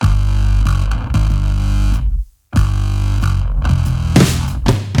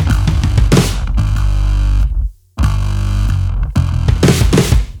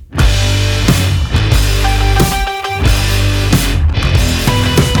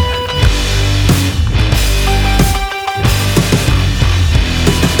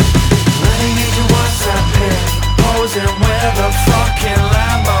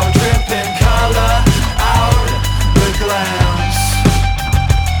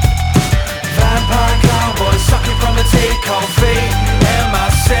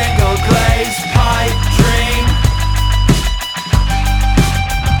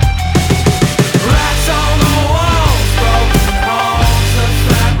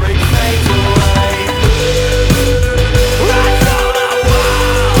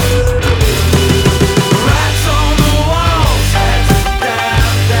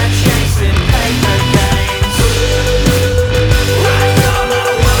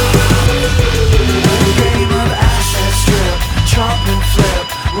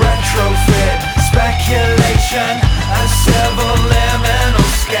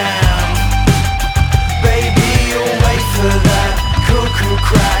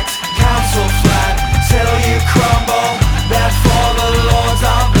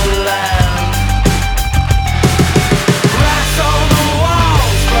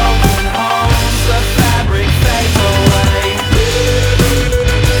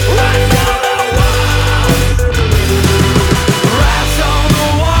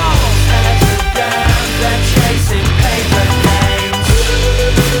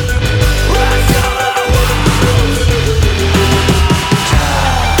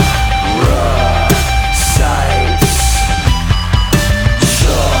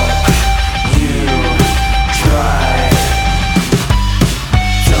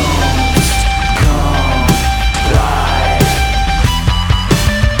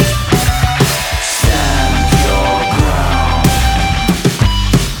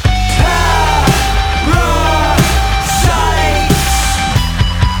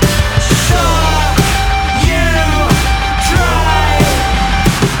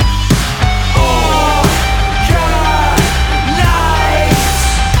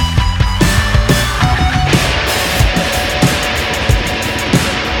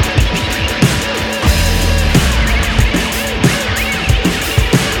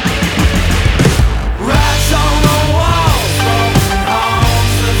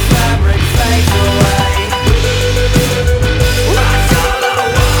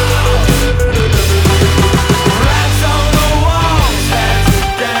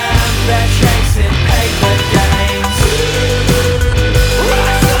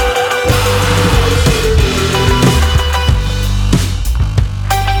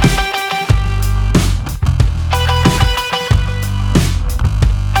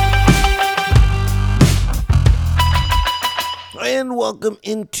welcome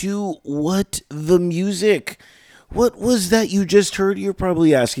into What the Music. What was that you just heard? You're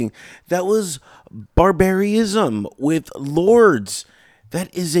probably asking. That was Barbarism with Lords.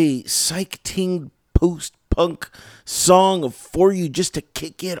 That is a psych-ting post-punk song for you just to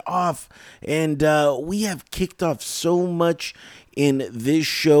kick it off. And we have kicked off so much in this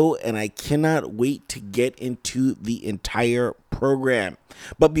show, and I cannot wait to get into the entire program.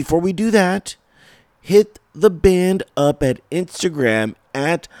 But before we do that, hit the band up at Instagram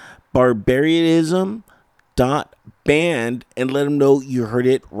at barbarianism.band and let them know you heard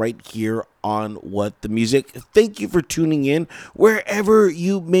it right here on What the Music. Thank you for tuning in wherever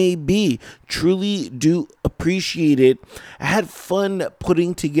you may be. Truly do appreciate it. I had fun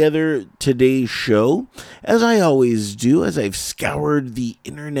putting together today's show, as I always do, as I've scoured the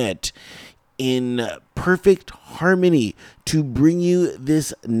internet in perfect harmony to bring you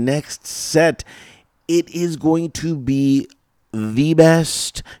this next set. It is going to be the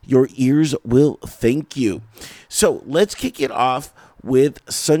best. Your ears will thank you. So let's kick it off with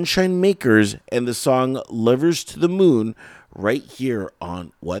Sunshine Makers and the song Lovers to the Moon right here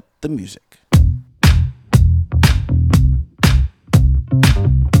on What the Music.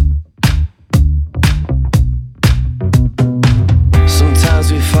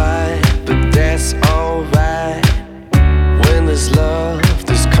 Sometimes we fight, but that's alright. When there's love,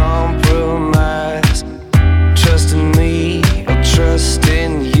 there's compromise. Trust in me, I'll trust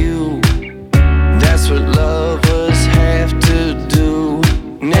in you. That's what lovers have to do.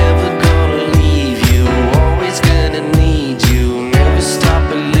 Never gonna leave you, always gonna need you. Never stop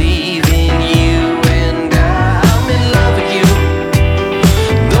believing you and I'm in love with you.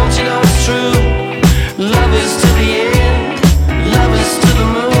 Don't you know it's true? Love is to the end, love is to the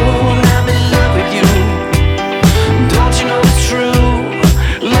moon. I'm in love with you. Don't you know it's true?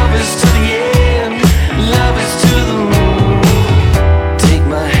 Love is to the end, love is to the moon. Take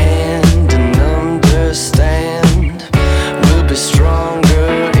my hand and understand, we'll be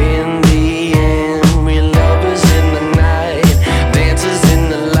stronger in the end. We're lovers in the night, dancers in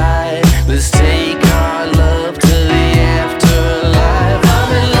the light. Let's take our love to the afterlife.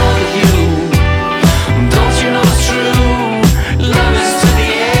 I'm in love with you. Don't you know it's true? Love is to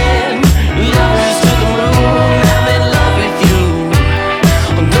the end, love is to the moon. I'm in love with you.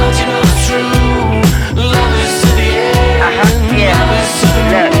 Don't you know it's true? Love is to the end, love is to the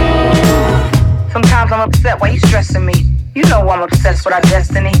moon. Sometimes I'm upset, why you stressing me? You know I'm obsessed with our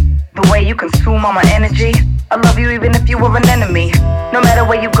destiny. The way you consume all my energy. I love you even if you were an enemy. No matter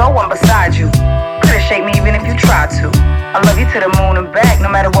where you go, I'm beside you. Couldn't shake me even if you tried to. I love you to the moon and back. No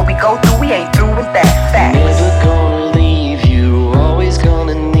matter what we go through, we ain't through with that. Facts. Never gonna leave you, always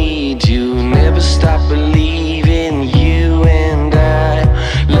gonna need you. Never stop believing you and I.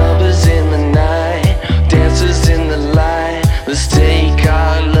 Lovers in the night, dancers in the light. Let's take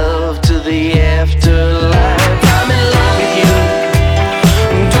our love to the afterlife. I'm in love with you.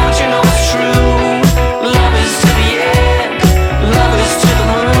 Don't you know it's true? Love is to the end, love is to the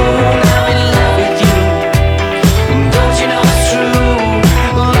moon. I'm in love with you. Don't you know it's true?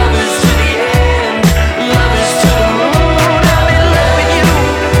 Love is to the end, love is to the moon. I'm in love with you.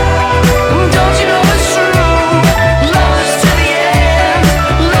 Don't you know it's true? Love is to the end,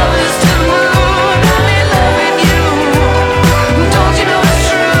 love is to the moon. I'm in love with you. Don't you know it's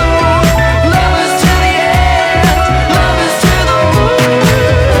true? Love is to the end, love is to the moon.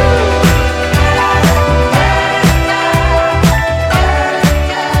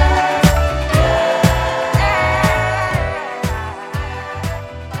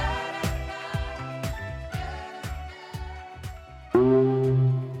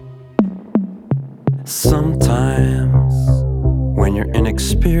 Sometimes, when you're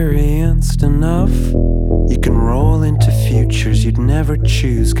inexperienced enough, you can roll into futures you'd never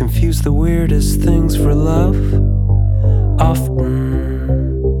choose. Confuse the weirdest things for love.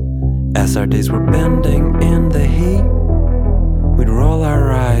 Often, as our days were bending in the heat, we'd roll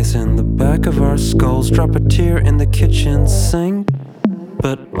our eyes in the back of our skulls, drop a tear in the kitchen sink.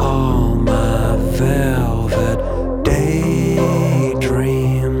 But all my velvet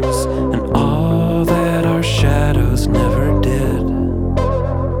daydreams and all that our shadows never did.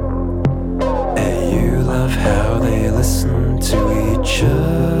 And you love how they listen to each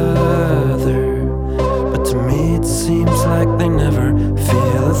other, but to me it seems like they never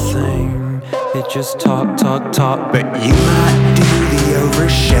feel a thing. They just talk, talk, talk, but you might do the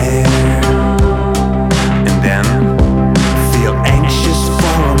overshare and then feel anxious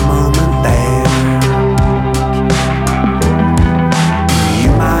for a moment there. You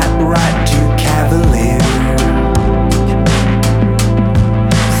might write too cavalier,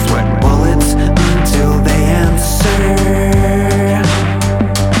 sweat bullets until they answer.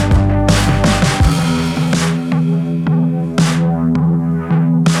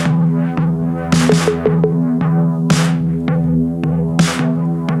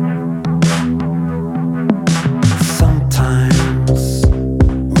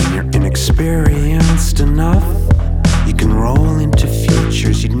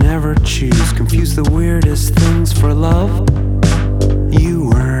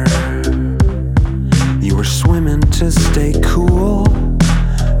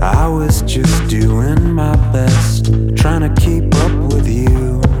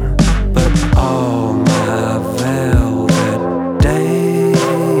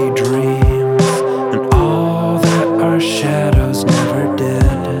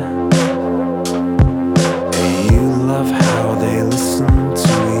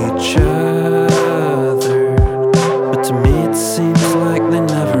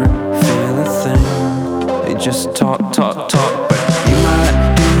 talk, talk, talk, but you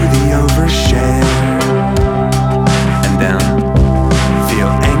might do the overshare and then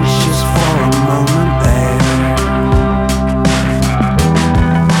feel anxious for a moment there.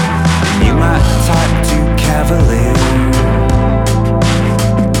 You might type too cavalier,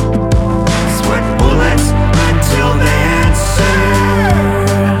 sweat bullets until they answer.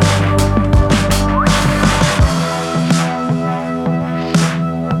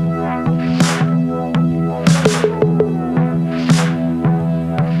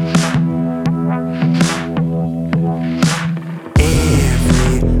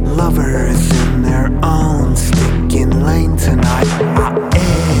 Lovers in their own stinking lane tonight.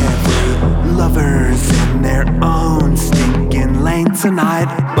 Every lover's in their own stinking lane tonight.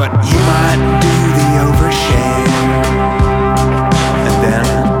 But you might do the overshare and then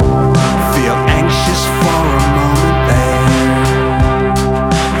feel anxious for a moment there.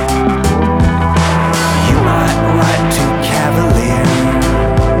 You might write too cavalier,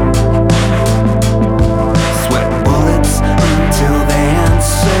 sweat bullets until they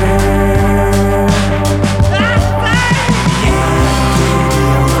answer.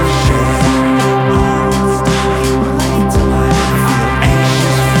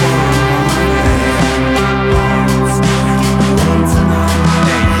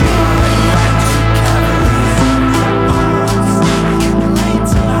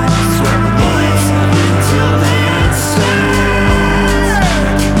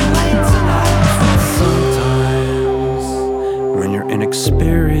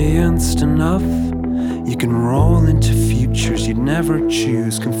 Inexperienced enough, you can roll into futures you'd never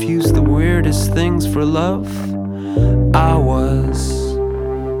choose, confuse the weirdest things for love. I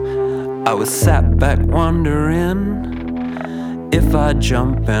was sat back wondering, if I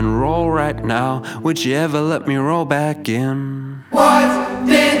jump and roll right now, would you ever let me roll back in? What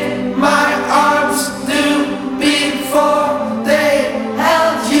did my arms do before they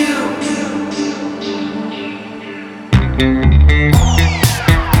held you?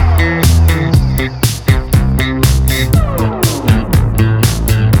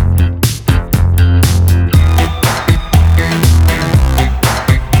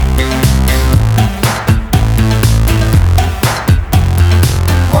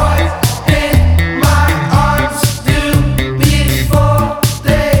 What did my arms do before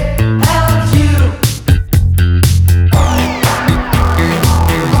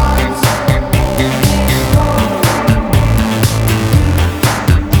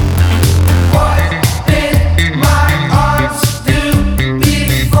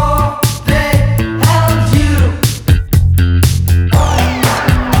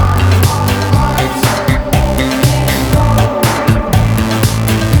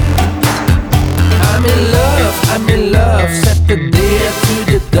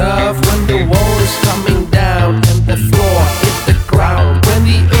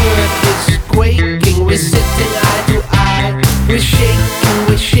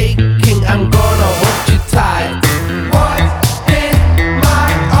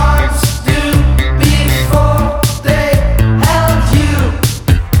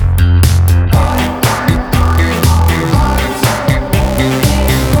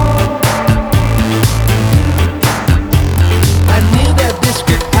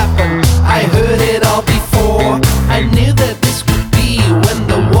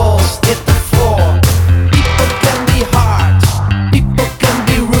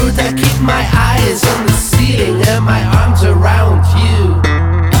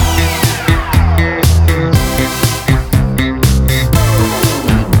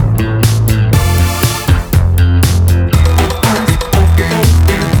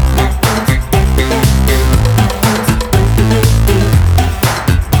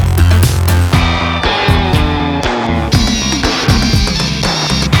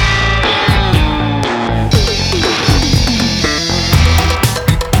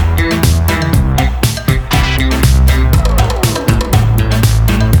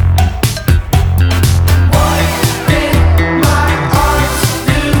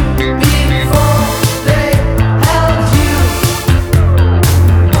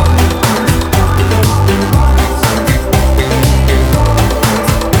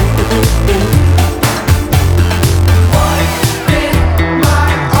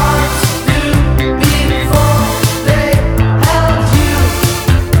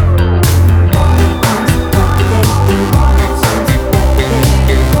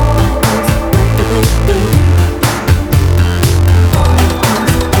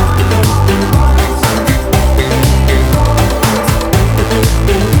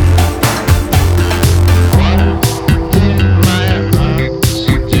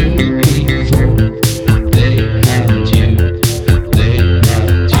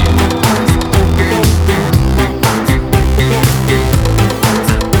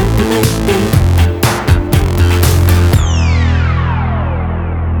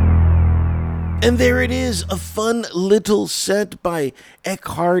And there it is, a fun little set by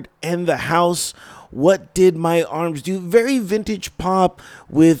Eckhart and the House. What Did My Arms Do? Very vintage pop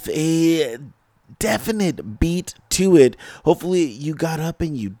with a definite beat to it. Hopefully you got up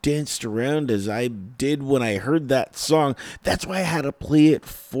and you danced around as I did when I heard that song. That's why I had to play it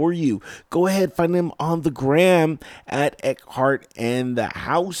for you. Go ahead, find him on the gram at Eckhart and the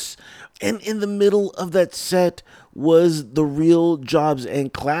House. And in the middle of that set was The Real Jobs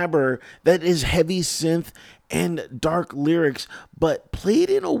and Clabber. That is heavy synth and dark lyrics, but played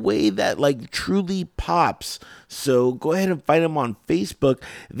in a way that like truly pops. So go ahead and find them on Facebook.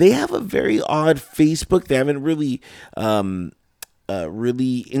 They have a very odd Facebook. They haven't really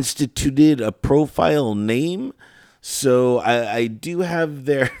instituted a profile name. So I do have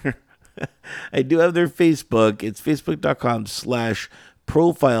their I do have their Facebook. It's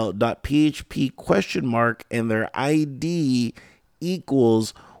facebook.com/profile.php ? And their ID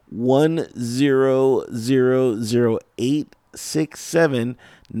equals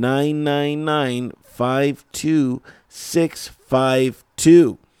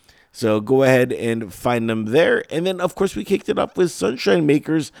 100086799952652. So go ahead and find them there. And then, of course, we kicked it up with Sunshine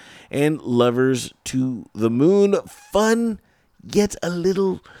Makers and Lovers to the Moon. Fun, yet a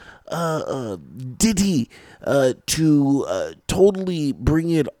little ditty to totally bring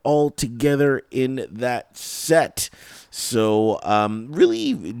it all together in that set. So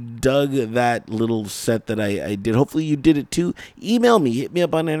really dug that little set that I did. Hopefully you did it too. Email me. Hit me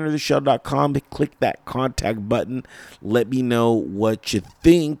up on entertheshow.com. Click that contact button. Let me know what you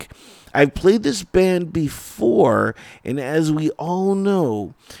think. I've played this band before, and as we all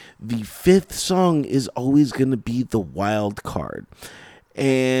know, the fifth song is always going to be the wild card.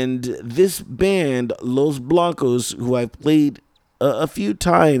 And this band, Los Blancos, who I've played a few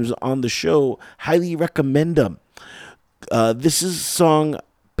times on the show, highly recommend them. This is song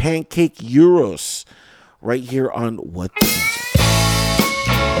Pancake Euros right here on What the Music.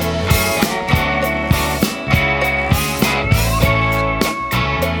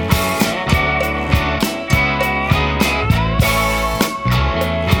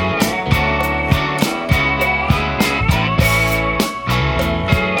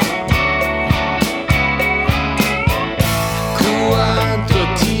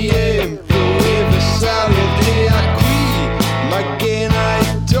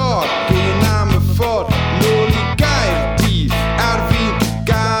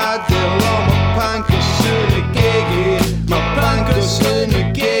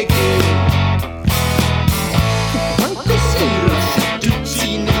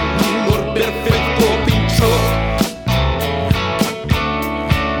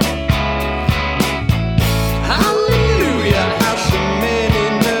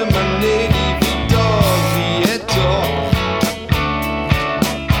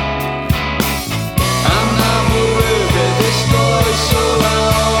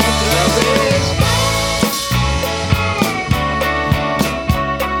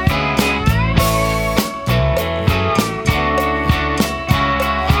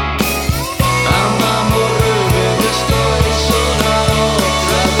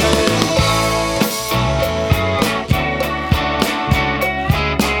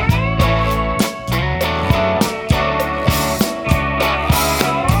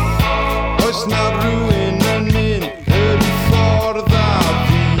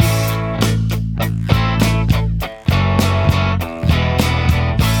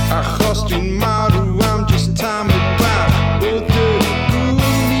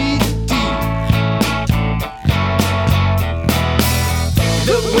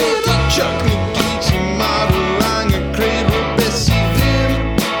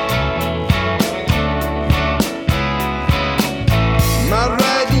 Ma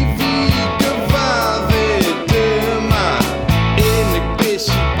radifi che va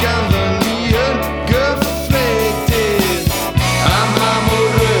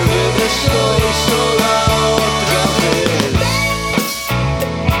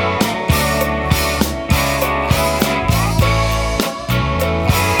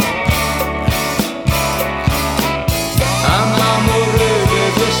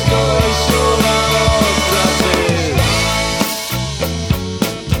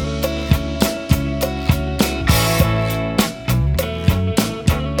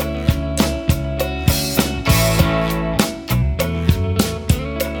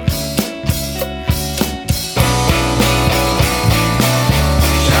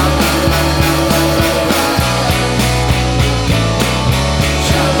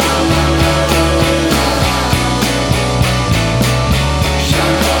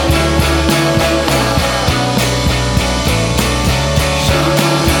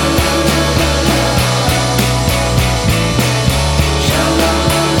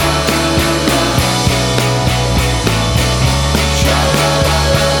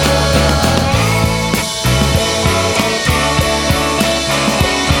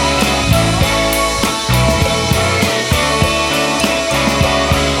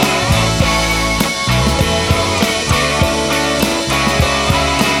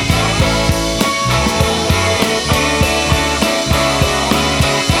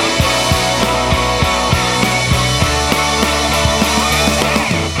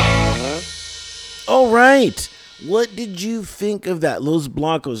right. What did you think of that? Los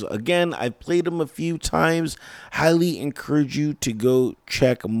Blancos. Again, I've played them a few times. Highly encourage you to go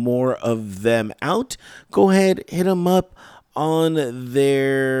check more of them out. Go ahead, hit them up on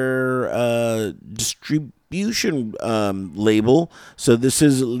their distribution label. So this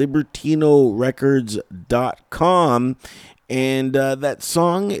is libertinorecords.com. And that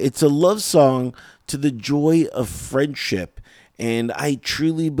song, it's a love song to the joy of friendship. And I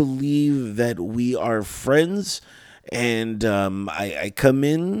truly believe that we are friends. And I come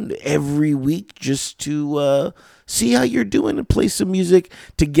in every week just to see how you're doing and play some music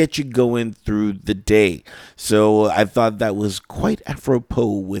to get you going through the day. So I thought that was quite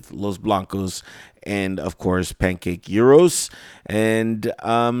apropos with Los Blancos and, of course, Pancake Euros. And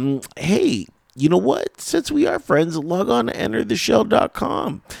hey, you know what? Since we are friends, log on to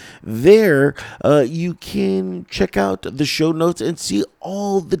entertheshell.com. There, you can check out the show notes and see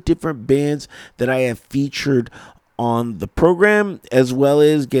all the different bands that I have featured on the program, as well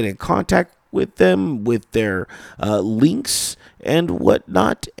as get in contact with them with their links and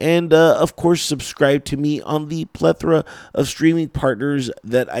whatnot. And, of course, subscribe to me on the plethora of streaming partners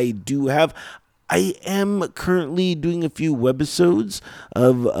that I do have. I am currently doing a few webisodes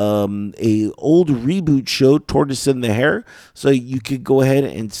of a old reboot show, Tortoise and the Hare. So you could go ahead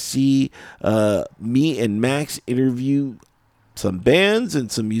and see me and Max interview some bands and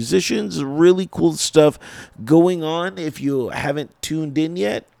some musicians. Really cool stuff going on. If you haven't tuned in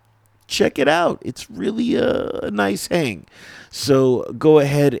yet, check it out. It's really a nice hang. So go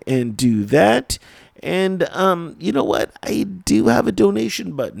ahead and do that. And you know what? I do have a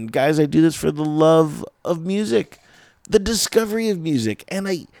donation button. Guys, I do this for the love of music, the discovery of music, and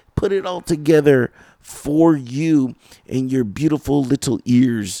I put it all together for you and your beautiful little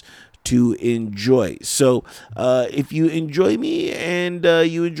ears to enjoy. So if you enjoy me and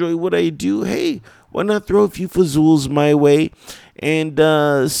you enjoy what I do, hey, why not throw a few fazools my way and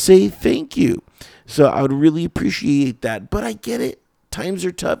say thank you? So I would really appreciate that. But I get it. Times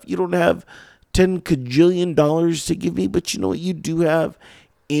are tough. You don't have $10 cajillion to give me, but you know what? You do have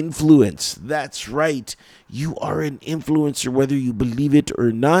influence. That's right. You are an influencer, whether you believe it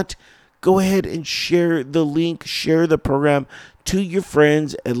or not. Go ahead and share the link, share the program to your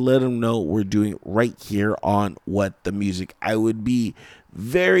friends, and let them know we're doing right here on What the Music. I would be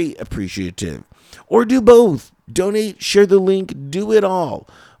very appreciative. Or do both. Donate, share the link, do it all.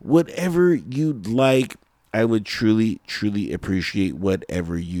 Whatever you'd like. I would truly, truly appreciate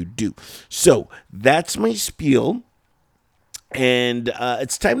whatever you do. So that's my spiel. And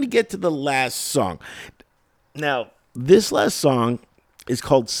it's time to get to the last song. Now, this last song is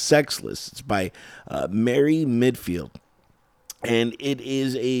called Sexless. It's by Mary Midfield. And it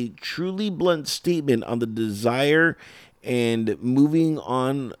is a truly blunt statement on the desire and moving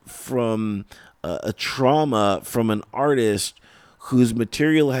on from a trauma from an artist whose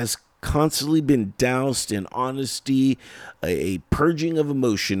material has constantly been doused in honesty, a purging of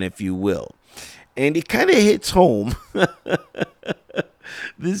emotion, if you will. And it kind of hits home.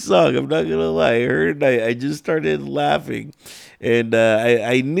 This song, I'm not gonna lie, I heard it, I just started laughing, and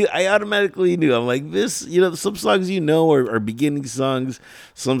I automatically knew. I'm like, this, some songs are beginning songs,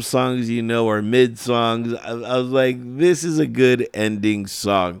 some songs are mid songs. I was like, this is a good ending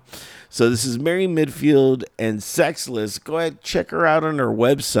song. So this is Mary Midfield and Sexless. Go ahead, check her out on her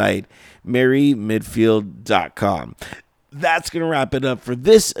website, marymidfield.com. That's going to wrap it up for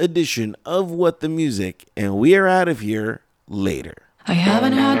this edition of What the Music, and we are out of here later. I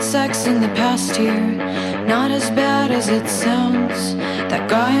haven't had sex in the past year, not as bad as it sounds. That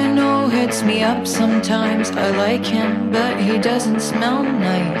guy I know hits me up sometimes. I like him, but he doesn't smell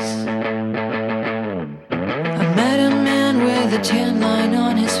nice. I met a man with a tan line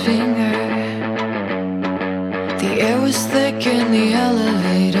on his finger. The air was thick in the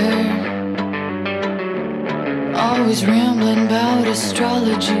elevator. Always rambling about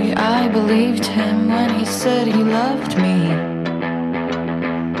astrology. I believed him when he said he loved me.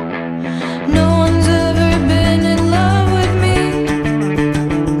 No one's ever been in love with me.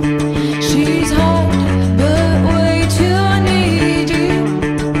 She's hot, but way too needy.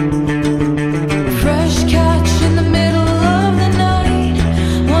 Fresh catch in the middle of the night.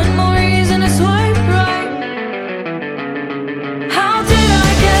 One more reason to swipe right. How did I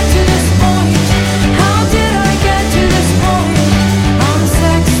get to this point? How did I get to this point? I'm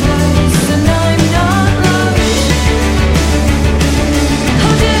sexless and I'm not lavish.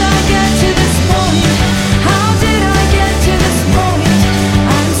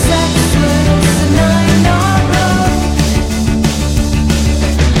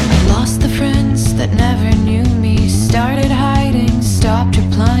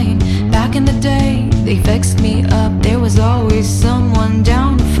 always someone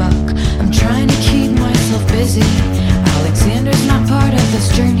down to fuck. I'm trying to keep myself busy.